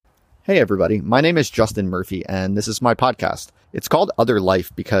Hey everybody, my name is Justin Murphy and this is my podcast. It's called Other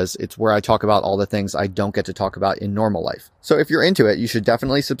Life because it's where I talk about all the things I don't get to talk about in normal life. So if you're into it, you should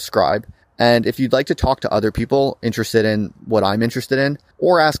definitely subscribe. And if you'd like to talk to other people interested in what I'm interested in,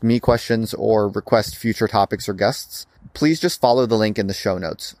 or ask me questions or request future topics or guests, please just follow the link in the show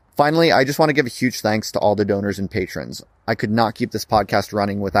notes. Finally, I just want to give a huge thanks to all the donors and patrons. I could not keep this podcast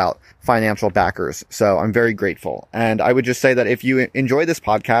running without financial backers, so I'm very grateful. And I would just say that if you enjoy this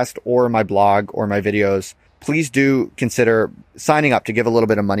podcast or my blog or my videos, please do consider signing up to give a little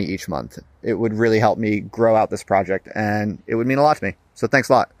bit of money each month. It would really help me grow out this project, and it would mean a lot to me. So thanks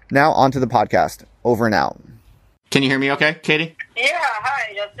a lot. Now on to the podcast. Over and out. Can you hear me okay, Katie? Yeah,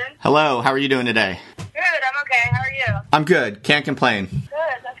 hi, Justin. Hello, how are you doing today? Good, I'm okay. How are you? I'm good. Can't complain. Good,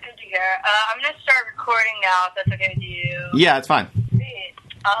 that's good to hear. I'm going to start recording now, if that's okay with you. Yeah, it's fine. Sweet.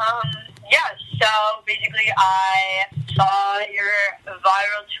 So basically I saw your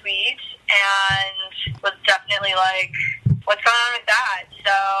viral tweet and was definitely like, what's going on with that?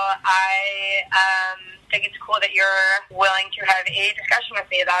 So I think it's cool that you're willing to have a discussion with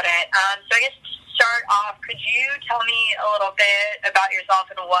me about it. So I guess to start off, could you tell me a little bit about yourself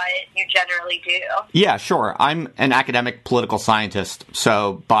and what you generally do? Yeah, sure. I'm an academic political scientist.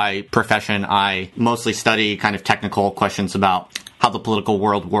 So by profession, I mostly study kind of technical questions about how the political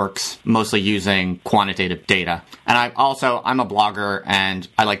world works, mostly using quantitative data. And I'm a blogger, and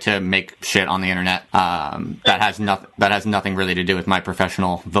I like to make shit on the internet that has nothing really to do with my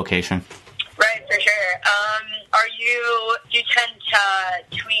professional vocation. Right, for sure. Do you tend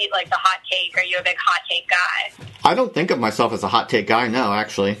to tweet like the hot take? Are you a big hot take guy? I don't think of myself as a hot take guy, no,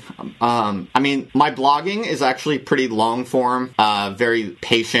 actually. I mean, my blogging is actually pretty long form, very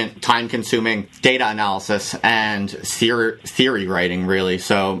patient, time consuming data analysis and theory writing, really.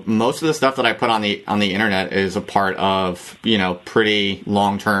 So most of the stuff that I put on the internet is a part of, pretty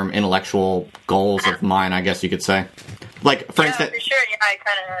long term intellectual goals of mine, I guess you could say. Like, for instance... for sure. Yeah, I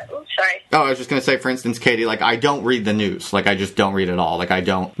kind of... Oops, sorry. Oh, I was just going to say, for instance, Katie, I don't read the news. I just don't read it all. I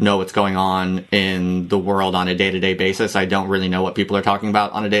don't know what's going on in the world on a day-to-day basis. I don't really know what people are talking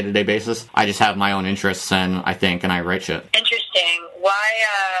about on a day-to-day basis. I just have my own interests, and I think, and I write shit. Interesting. Why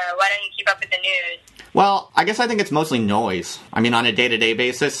don't you keep up with the news? Well, I guess I think it's mostly noise. I mean, on a day-to-day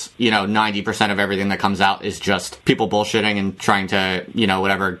basis, 90% of everything that comes out is just people bullshitting and trying to,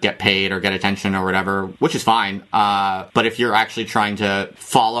 whatever, get paid or get attention or whatever, which is fine. But if you're actually trying to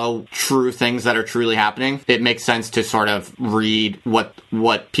follow true things that are truly happening, it makes sense to sort of read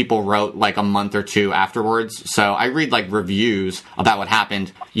what people wrote a month or two afterwards. So I read reviews about what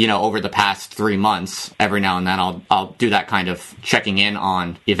happened, over the past 3 months. Every now and then I'll do that kind of checking in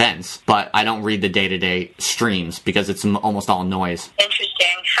on events, but I don't read the day-to-day streams because it's almost all noise. Interesting.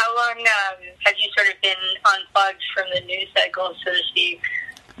 How long have you sort of been unplugged from the news cycle, so to speak?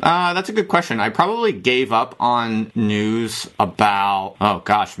 That's a good question. I probably gave up on news about,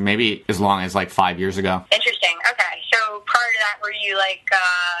 maybe as long as 5 years ago. Interesting. Okay. So prior to that, were you like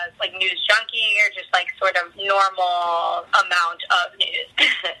news junkie or just sort of normal amount of news?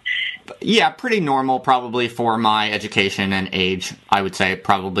 Yeah, pretty normal probably for my education and age. I would say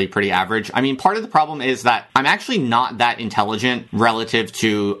probably pretty average. I mean, part of the problem is that I'm actually not that intelligent relative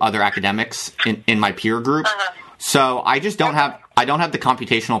to other academics in my peer group. Uh-huh. So I just don't have the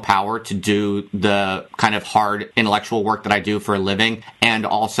computational power to do the kind of hard intellectual work that I do for a living, and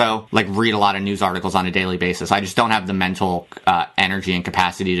also read a lot of news articles on a daily basis. I just don't have the mental energy and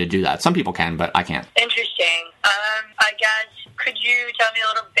capacity to do that. Some people can, but I can't. Interesting. I guess, could you tell me a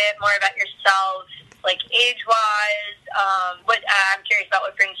little bit more about yourself, age-wise? I'm curious about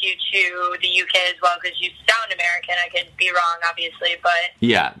what brings you to the UK as well, because you sound American. I could be wrong, obviously, but...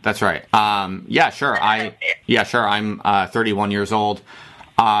 Yeah, that's right. Sure. I'm 31 years old.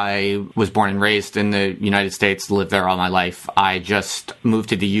 I was born and raised in the United States, lived there all my life. I just moved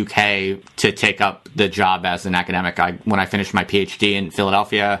to the UK to take up the job as an academic. When I finished my PhD in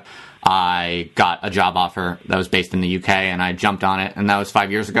Philadelphia, I got a job offer that was based in the UK, and I jumped on it, and that was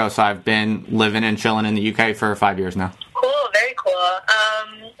 5 years ago, so I've been living and chilling in the UK for 5 years now. Cool, very cool.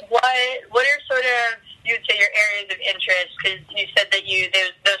 What are sort of, you would say, your areas of interest? Because you said that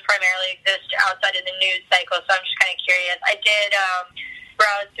those primarily exist outside of the news cycle, so I'm just kind of curious. I did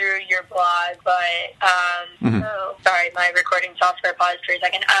browse through your blog, but sorry, my recording software paused for a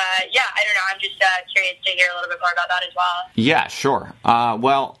second. I don't know. I'm just curious to hear a little bit more about that as well. Yeah, sure.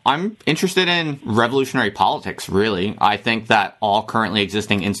 Well, I'm interested in revolutionary politics, really. I think that all currently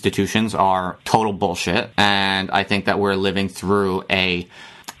existing institutions are total bullshit, and I think that we're living through a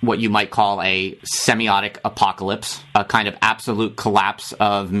what you might call a semiotic apocalypse, a kind of absolute collapse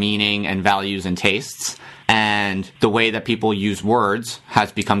of meaning and values and tastes. And the way that people use words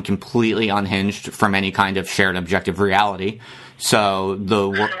has become completely unhinged from any kind of shared objective reality. So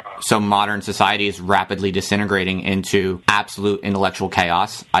modern society is rapidly disintegrating into absolute intellectual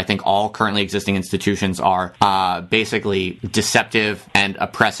chaos. I think all currently existing institutions are basically deceptive and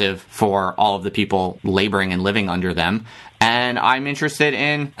oppressive for all of the people laboring and living under them. And I'm interested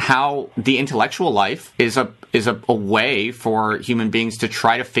in how the intellectual life is a way for human beings to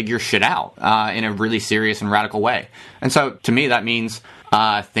try to figure shit out in a really serious and radical way. And so to me, that means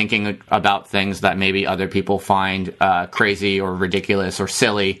thinking about things that maybe other people find crazy or ridiculous or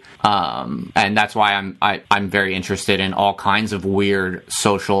silly, and that's why I'm very interested in all kinds of weird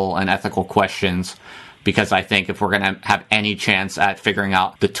social and ethical questions. Because I think if we're going to have any chance at figuring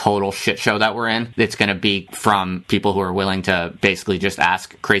out the total shit show that we're in, it's going to be from people who are willing to basically just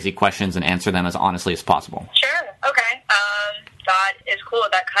ask crazy questions and answer them as honestly as possible. Sure. Okay. That is cool.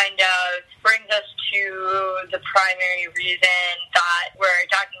 That kind of brings us to the primary reason that we're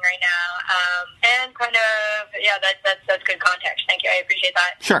talking right now. And kind of, yeah, that's good context. Thank you. I appreciate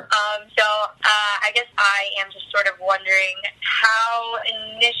that. Sure. So I guess I am just sort of wondering how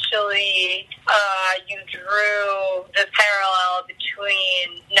initially you drew the parallel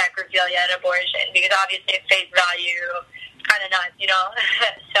between necrophilia and abortion, because obviously at face value, kind of nuts, you know?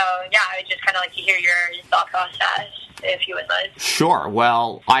 So, yeah, I would just kind of like to hear your thought process, if you would like. Sure.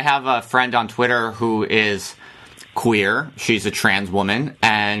 Well, I have a friend on Twitter who is queer. She's a trans woman,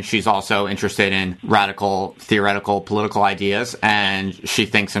 and she's also interested in radical, theoretical, political ideas, and she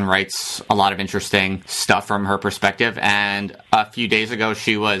thinks and writes a lot of interesting stuff from her perspective. And a few days ago,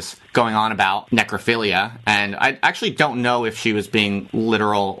 she was going on about necrophilia, and I actually don't know if she was being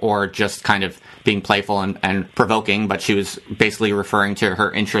literal or just kind of being playful and provoking, but she was basically referring to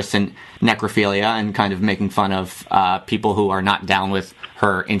her interest in necrophilia and kind of making fun of people who are not down with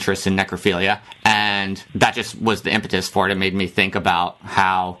her interest in necrophilia. And that just was the impetus for it. It made me think about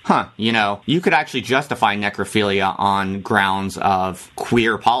how, you could actually justify necrophilia on grounds of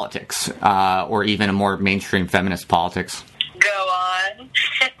queer politics, or even a more mainstream feminist politics. Go on.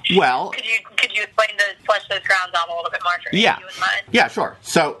 Well, could you explain flesh those grounds out a little bit more for me, yeah. if you wouldn't mind? Yeah, sure.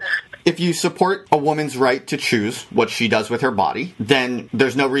 So, if you support a woman's right to choose what she does with her body, then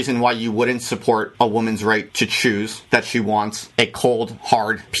there's no reason why you wouldn't support a woman's right to choose that she wants a cold,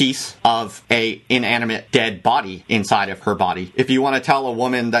 hard piece of a inanimate, dead body inside of her body. If you want to tell a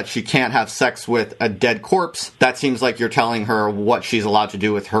woman that she can't have sex with a dead corpse, that seems like you're telling her what she's allowed to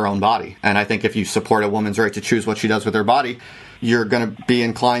do with her own body. And I think if you support a woman's right to choose what she does with her body, you're going to be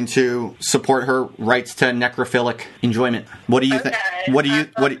inclined to support her rights to necrophilic enjoyment. What do you think? What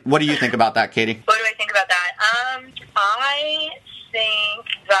do you think about that, Katie? What do I think about that? I think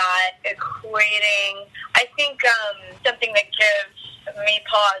that something that gives me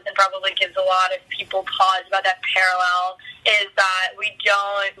pause and probably gives a lot of people pause about that parallel is that we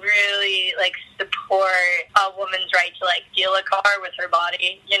don't really support a woman's right to steal a car with her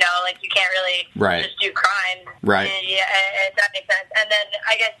body. You can't really just do crime. Right. Yeah, if that makes sense. And then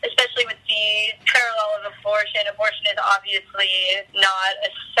I guess especially with the parallel of abortion is obviously not a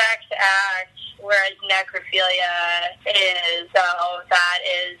sex act, whereas necrophilia is. So that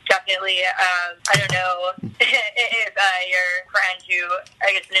is definitely, I don't know if your friend who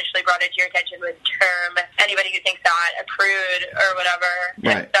I guess initially brought it to your attention would term anybody who thinks that a prude or whatever.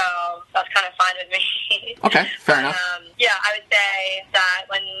 Right. So that's kind of fine with me. Okay, fair enough. Yeah, I would say that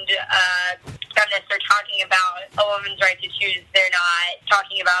when feminists are talking about a woman's right to choose, they're not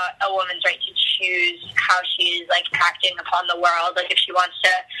talking about a woman's right to choose how she's acting upon the world. If she wants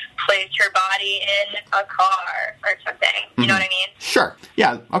to place her body in a car or something. You know what I mean? Sure.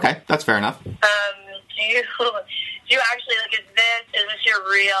 Yeah. Okay. That's fair enough. Do you actually is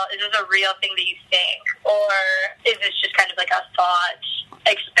this a real thing that you think, or is this just kind of a thought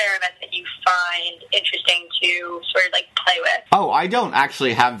experiment that you find interesting to sort of play with? Oh, I don't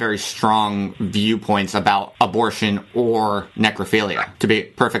actually have very strong viewpoints about abortion or necrophilia, to be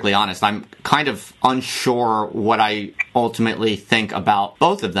perfectly honest. I'm kind of unsure what I ultimately think about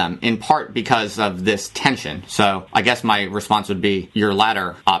both of them, in part because of this tension. So I guess my response would be your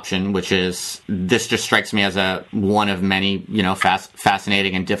latter option, which is this just strikes me as one of many,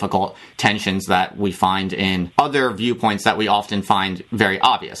 fascinating and difficult tensions that we find in other viewpoints that we often find very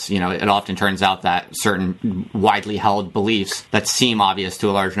obvious. It often turns out that certain widely held beliefs that seem obvious to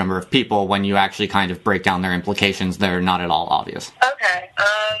a large number of people, when you actually kind of break down their implications, they're not at all obvious. Okay.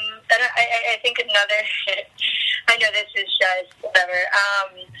 And I think I know this is just whatever.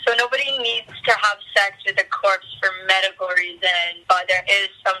 So nobody needs to have sex with a corpse for medical reasons, but there is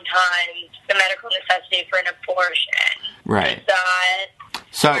some Right. Does that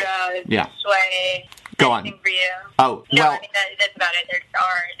So, sort of yeah. sway Go on. anything for you? Oh, No, well, I mean, that's about it.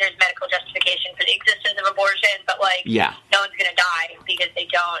 There's medical justification for the existence of abortion, but, like, yeah. no one's going to die because they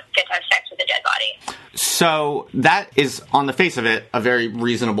don't get to have sex with a dead body. So that is, on the face of it, a very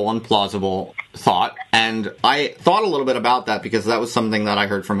reasonable and plausible thought. And I thought a little bit about that because that was something that I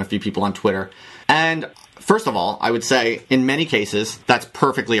heard from a few people on Twitter. And first of all, I would say in many cases, that's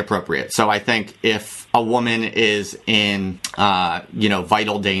perfectly appropriate. So I think if a woman is in,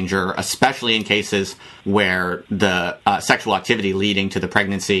 vital danger, especially in cases where the sexual activity leading to the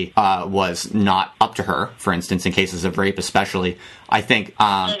pregnancy was not up to her, for instance, in cases of rape especially, I think,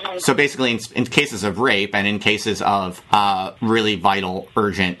 so basically in cases of rape and in cases of really vital,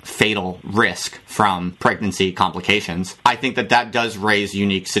 urgent, fatal risk from pregnancy complications, I think that does raise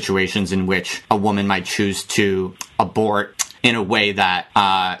unique situations in which a woman might choose to abort in a way that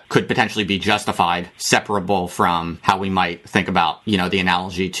could potentially be justified, separable from how we might think about, the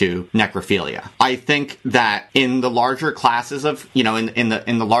analogy to necrophilia. I think that in the larger classes of, in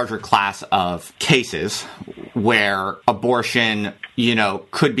the larger class of cases where abortion,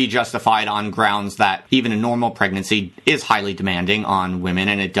 could be justified on grounds that even a normal pregnancy is highly demanding on women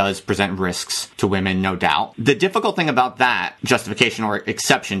and it does present risks to women, no doubt. The difficult thing about that justification or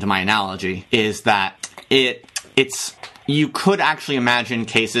exception to my analogy is that you could actually imagine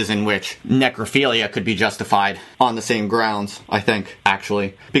cases in which necrophilia could be justified on the same grounds, I think,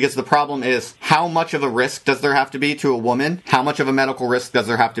 actually. Because the problem is, how much of a risk does there have to be to a woman? How much of a medical risk does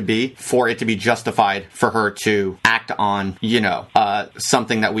there have to be for it to be justified for her to act on,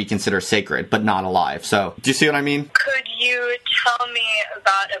 something that we consider sacred, but not alive? So, do you see what I mean? Could you tell me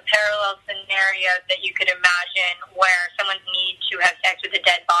about a parallel scenario that you could imagine where someone's need to have sex with a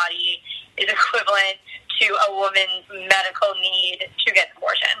dead body is equivalent to a woman's medical need to get an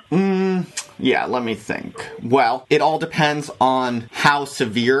abortion? Yeah, let me think. Well, it all depends on how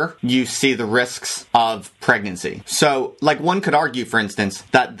severe you see the risks of pregnancy. So, one could argue, for instance,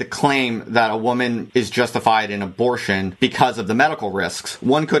 that the claim that a woman is justified in abortion because of the medical risks,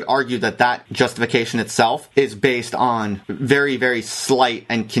 one could argue that justification itself is based on very, very slight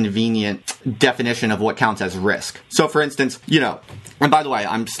and convenient definition of what counts as risk. So, for instance, and by the way,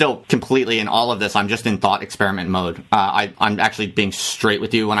 I'm still completely in all of this, I'm just in thought experiment mode. I'm actually being straight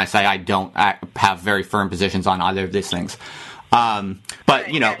with you when I say I don't have very firm positions on either of these things. But,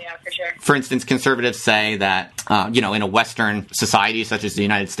 for instance, conservatives say that, in a Western society such as the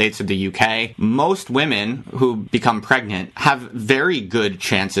United States or the UK, most women who become pregnant have very good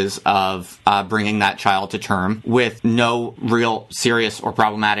chances of bringing that child to term with no real serious or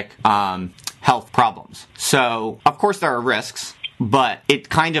problematic health problems. So, of course, there are risks. But it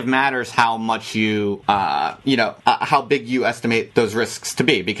kind of matters how much how big you estimate those risks to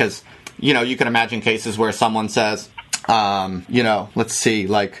be. Because, you can imagine cases where someone says, let's see,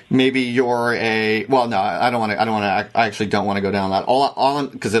 maybe you're I actually don't want to go down that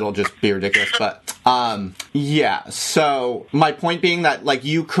because it'll just be ridiculous. But, so my point being that,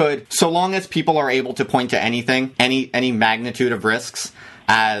 you could, so long as people are able to point to anything, any magnitude of risks,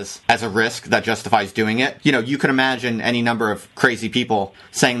 as a risk that justifies doing it. You could imagine any number of crazy people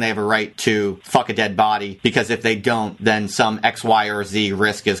saying they have a right to fuck a dead body because if they don't, then some X, Y, or Z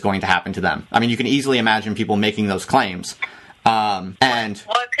risk is going to happen to them. I mean, you can easily imagine people making those claims. And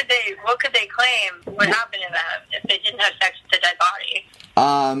what could they claim would happen to them if they didn't have sex with a dead body?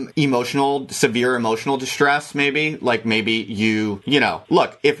 Severe emotional distress, maybe. Maybe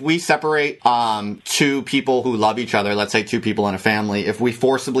look, if we separate, two people who love each other, let's say two people in a family, if we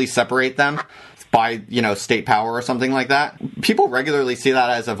forcibly separate them by, state power or something like that, people regularly see that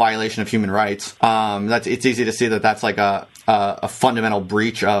as a violation of human rights. It's easy to see that that's like a fundamental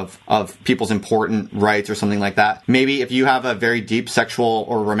breach of people's important rights or something like that. Maybe if you have a very deep sexual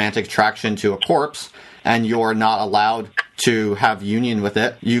or romantic attraction to a corpse and you're not allowed to have union with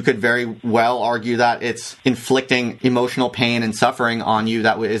it, you could very well argue that it's inflicting emotional pain and suffering on you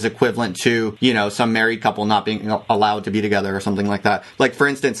that is equivalent to, some married couple not being allowed to be together or something like that. Like, for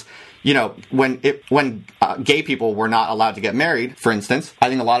instance, when gay people were not allowed to get married, for instance, I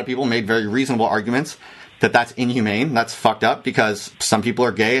think a lot of people made very reasonable arguments that that's inhumane, that's fucked up, because some people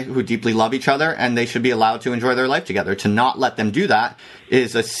are gay who deeply love each other and they should be allowed to enjoy their life together. To not let them do that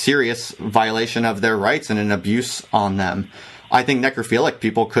is a serious violation of their rights and an abuse on them. I think necrophilic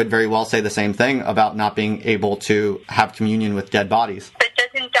people could very well say the same thing about not being able to have communion with dead bodies. But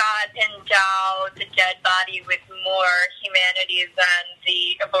doesn't that endow the dead body with more humanity than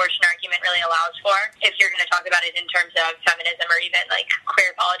the abortion argument really allows for? If you're going to talk about it in terms of feminism or even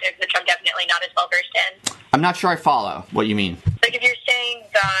queer politics, which I'm definitely not as well versed in. I'm not sure I follow what you mean. If you're saying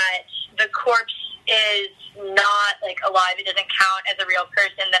that the corpse is not like alive, it doesn't count as a real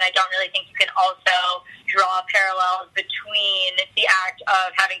person, then I don't really think you can also draw parallels between the act of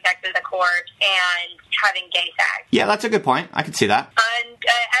having sex with a corpse and having gay sex. Yeah, that's a good point. I can see that. And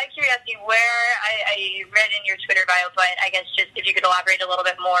out of curiosity, where I read in your Twitter bio, but I guess just if you could elaborate a little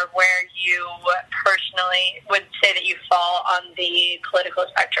bit more, where you personally would say that you fall on the political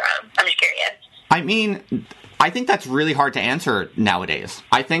spectrum. I'm just curious. I mean, I think that's really hard to answer nowadays.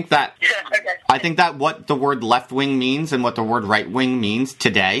 I think that Okay. I think that what the word left wing means and what the word right wing means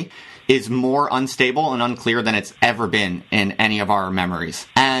today is more unstable and unclear than it's ever been in any of our memories.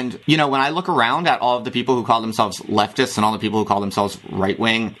 And, you know, when I look around at all of the people who call themselves leftists and all the people who call themselves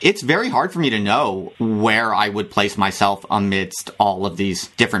right-wing, it's very hard for me to know where I would place myself amidst all of these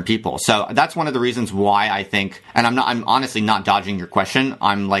different people. So that's one of the reasons why I think, and I'm honestly not dodging your question.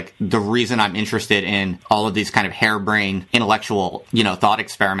 I'm like, the reason I'm interested in all of these kind of harebrained intellectual, you know, thought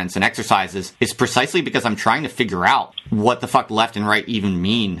experiments and exercises is precisely because I'm trying to figure out what the fuck left and right even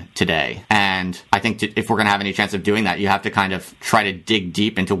mean today. And I think if we're going to have any chance of doing that, you have to kind of try to dig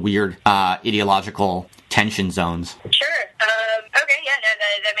deep into weird ideological tension zones. Sure. Okay, yeah, no,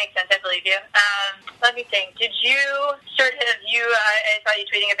 that makes sense. I believe you. Let me think. Did you sort of, I saw you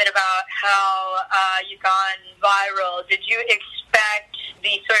tweeting a bit about how you've gone viral. Did you expect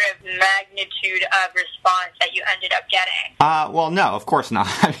the sort of magnitude of response that you ended up getting? Well, no, of course not.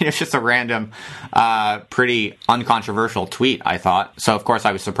 I mean, it's just a random, pretty uncontroversial tweet, I thought. So, of course,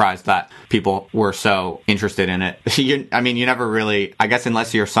 I was surprised that people were so interested in it. You never really, I guess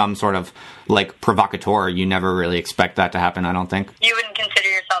unless you're some sort of, like, provocateur, you never really expect that to happen, I don't think. You wouldn't consider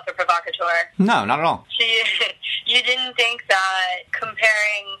yourself a provocateur? No, not at all. So you didn't think that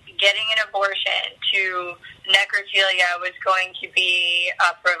comparing getting an abortion to necrophilia was going to be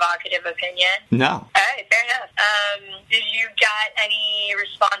a provocative opinion? No. All right, fair enough. Did you get any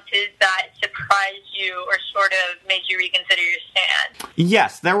responses that surprised you or sort of made you reconsider your stand?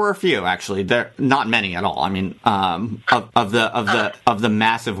 Yes, there were a few actually. There not many at all. I mean, of the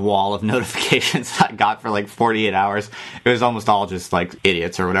massive wall of notifications I got for like 48 hours, it was almost all just like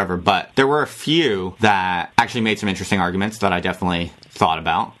idiots or whatever. But there were a few that actually made some interesting arguments that I definitely thought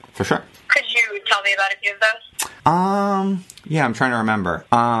about for sure. Could you tell me about a few of those? Yeah, I'm trying to remember.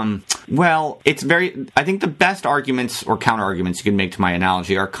 Well, I think the best arguments or counter arguments you can make to my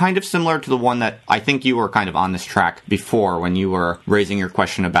analogy are kind of similar to the one that I think you were kind of on this track before when you were raising your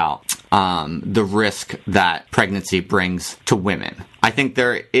question about the risk that pregnancy brings to women. I think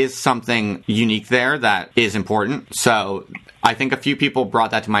there is something unique there that is important. So I think a few people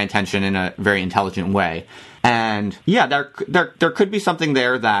brought that to my attention in a very intelligent way. And yeah, there could be something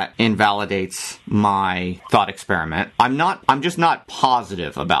there that invalidates my thought experiment. I'm just not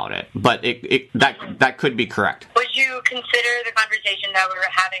positive about it, but that could be correct. Would you consider the conversation that we're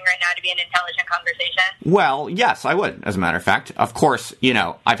having right now to be an intelligent conversation? Well, yes, I would, as a matter of fact. Of course, you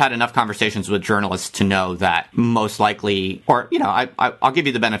know, I've had enough conversations with journalists to know that most likely, or, you know, I'll give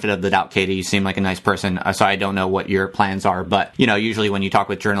you the benefit of the doubt, Katie. You seem like a nice person, so I don't know what your plans are, but, you know, usually when you talk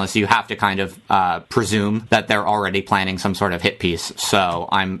with journalists, you have to kind of presume that they're already planning some sort of hit piece. So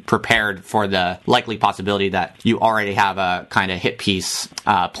I'm prepared for the likely possibility that you already have a kind of hit piece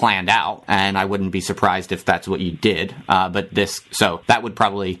planned out, and I wouldn't be surprised if that's what you did. So that would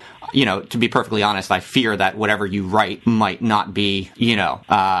probably, you know, to be perfectly honest, I fear that whatever you write might not be, you know,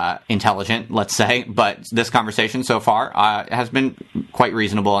 intelligent, let's say, but this conversation so far has been quite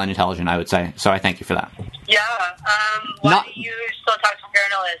reasonable and intelligent, I would say. So I thank you for that. Yeah. Why do you still talk to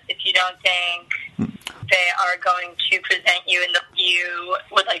journalists if you don't think they are going to present you in the you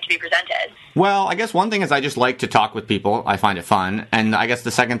would like to be presented? Well, I guess one thing is I just like to talk with people. I find it fun. And I guess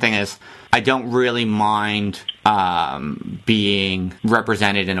the second thing is I don't really mind being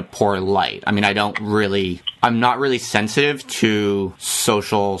represented in a poor light. I mean, I'm not really sensitive to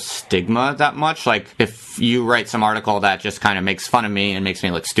social stigma that much. Like, if you write some article that just kind of makes fun of me and makes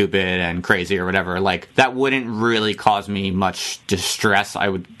me look stupid and crazy or whatever, like, that wouldn't really cause me much distress.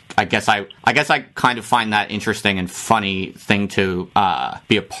 I guess I kind of find that interesting and funny thing to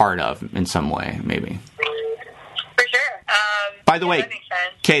be a part of in some way, maybe. For sure. By the way, that makes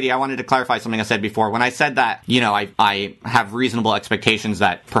sense. Katie, I wanted to clarify something I said before. When I said that, you know, I have reasonable expectations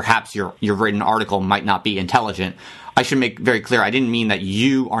that perhaps your written article might not be intelligent, I should make very clear, I didn't mean that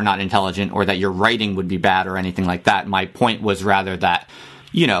you are not intelligent or that your writing would be bad or anything like that. My point was rather that,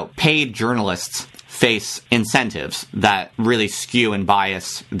 you know, paid journalists face incentives that really skew and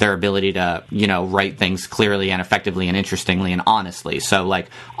bias their ability to, write things clearly and effectively and interestingly and honestly. So, like,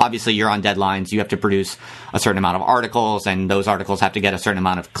 obviously you're on deadlines. You have to produce a certain amount of articles, and those articles have to get a certain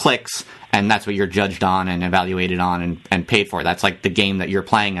amount of clicks, and that's what you're judged on and evaluated on and paid for. That's like the game that you're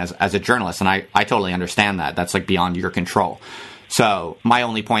playing as a journalist, and I totally understand that. That's like beyond your control. So my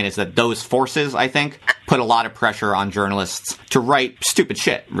only point is that those forces, I think, put a lot of pressure on journalists to write stupid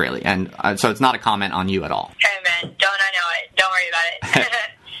shit, really. And so it's not a comment on you at all. Hey, man, don't I know it? Don't worry about it.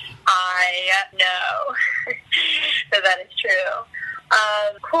 I know that is true.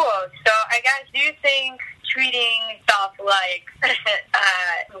 Cool. So I guess, do you think tweeting stuff like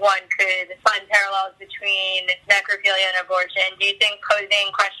one could find parallels between necrophilia and abortion? Do you think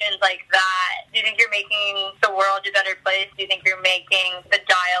posing questions like that, do you think you're making the world a better place? Do you think you're making the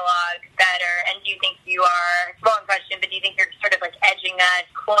dialogue better? And do you think you are, wrong question, but do you think you're sort of like edging us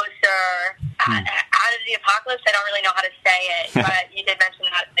closer out of the apocalypse? I don't really know how to say it, but you did mention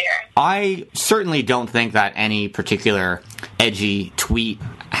that there. I certainly don't think that any particular edgy tweet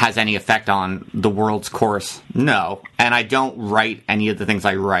has any effect on the world's course. No. And I don't write any of the things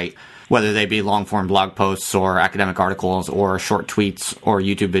I write, whether they be long-form blog posts or academic articles or short tweets or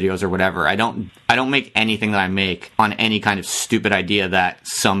YouTube videos or whatever. I don't make anything that I make on any kind of stupid idea that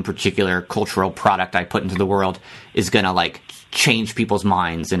some particular cultural product I put into the world is going to, like, change people's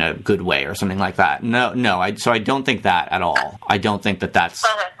minds in a good way or something like that. No. So I don't think that at all. I don't think that that's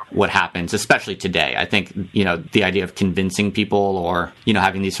what happens, especially today. I think, the idea of convincing people or,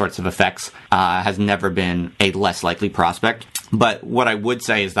 having these sorts of effects has never been a less likely prospect. But what I would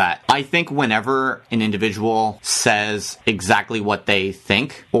say is that I think whenever an individual says exactly what they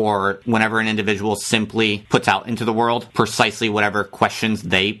think, or whenever an individual simply puts out into the world precisely whatever questions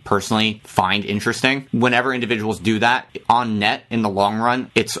they personally find interesting, whenever individuals do that on net in the long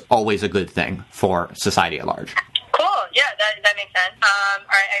run, it's always a good thing for society at large. Cool. Yeah, that makes sense. All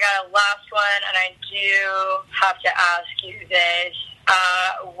right, I got a last one, and I do have to ask you this.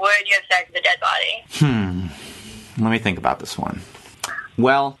 Would you have sex with a dead body? Let me think about this one.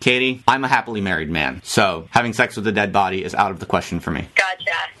 Well, Katie, I'm a happily married man, so having sex with a dead body is out of the question for me.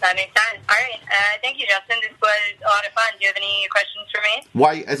 Gotcha. That makes sense. All right. Thank you, Justin. This was a lot of fun. Do you have any questions for me?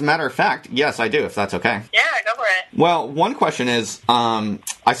 Why, as a matter of fact, yes, I do, if that's okay. Yeah, go for it. Well, one question is,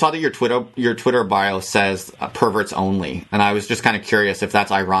 I saw that your Twitter bio says perverts only, and I was just kind of curious if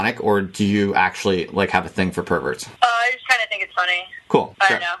that's ironic, or do you actually, have a thing for perverts? I just kind of think it's funny. Cool. I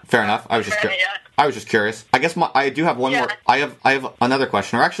don't know. Fair enough. I was just curious. Yeah. I was just curious. I guess I do have one more. I have another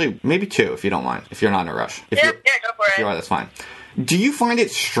question, or actually maybe two, if you don't mind, if you're not in a rush. Yeah, go for it. If you are, that's fine. Do you find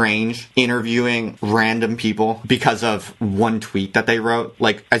it strange interviewing random people because of one tweet that they wrote?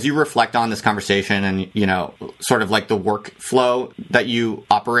 Like, as you reflect on this conversation and, sort of like the workflow that you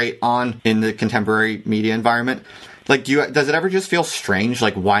operate on in the contemporary media environment, like, does it ever just feel strange?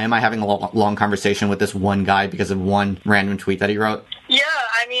 Like, why am I having a long conversation with this one guy because of one random tweet that he wrote? Yeah,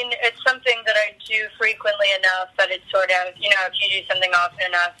 I mean, it's something that I do frequently enough that it's sort of, if you do something often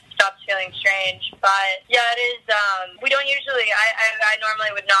enough, it stops feeling strange. But yeah, it is, we don't usually, I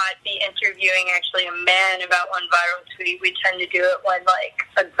normally would not be interviewing actually a man about one viral tweet. We tend to do it when, like,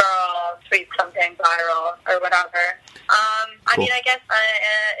 a girl tweets something viral or whatever. I mean, I guess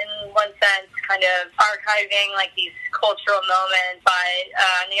in one sense, kind of archiving, like, these cultural moments, but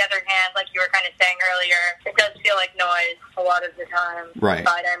on the other hand, like you were kind of saying earlier, it does feel like noise a lot of the time. Right.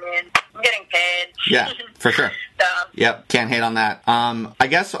 But, I mean, I'm getting paid. Yeah, for sure. So. Yep, can't hate on that. I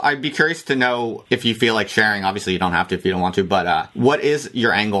guess I'd be curious to know if you feel like sharing. Obviously, you don't have to if you don't want to, but what is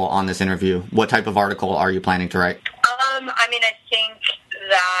your angle on this interview? What type of article are you planning to write? I mean, I think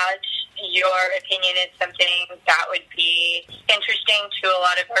that your opinion is something that would be interesting to a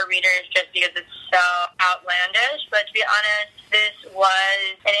lot of our readers just because it's so outlandish. But to be honest, this was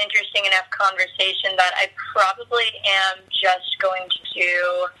an interesting enough conversation that I probably am just going to do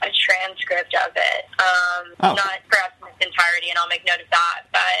a transcript of it. Not perhaps in its entirety, and I'll make note of that.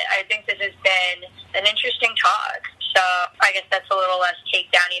 But I think this has been an interesting talk. So I guess that's a little less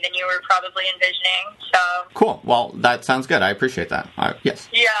takedowny than you were probably envisioning. So cool. Well, that sounds good. I appreciate that. Yes.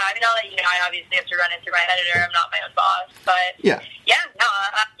 Yeah, I mean, I'll let you know. I obviously have to run it through my editor. I'm not my own boss. But no,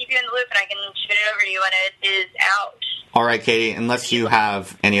 I'll keep you in the loop, and I can shoot it over to you when it is out. All right, Katie, unless you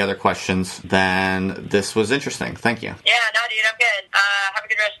have any other questions, then this was interesting. Thank you. Yeah, no, dude, I'm good. Have a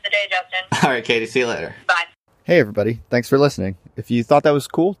good rest of the day, Justin. All right, Katie, see you later. Bye. Hey everybody, thanks for listening. If you thought that was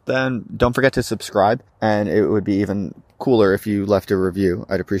cool, then don't forget to subscribe, and it would be even cooler if you left a review.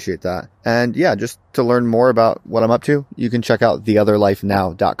 I'd appreciate that. And yeah, just to learn more about what I'm up to, you can check out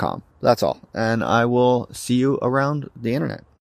theotherlifenow.com. That's all. And I will see you around the internet.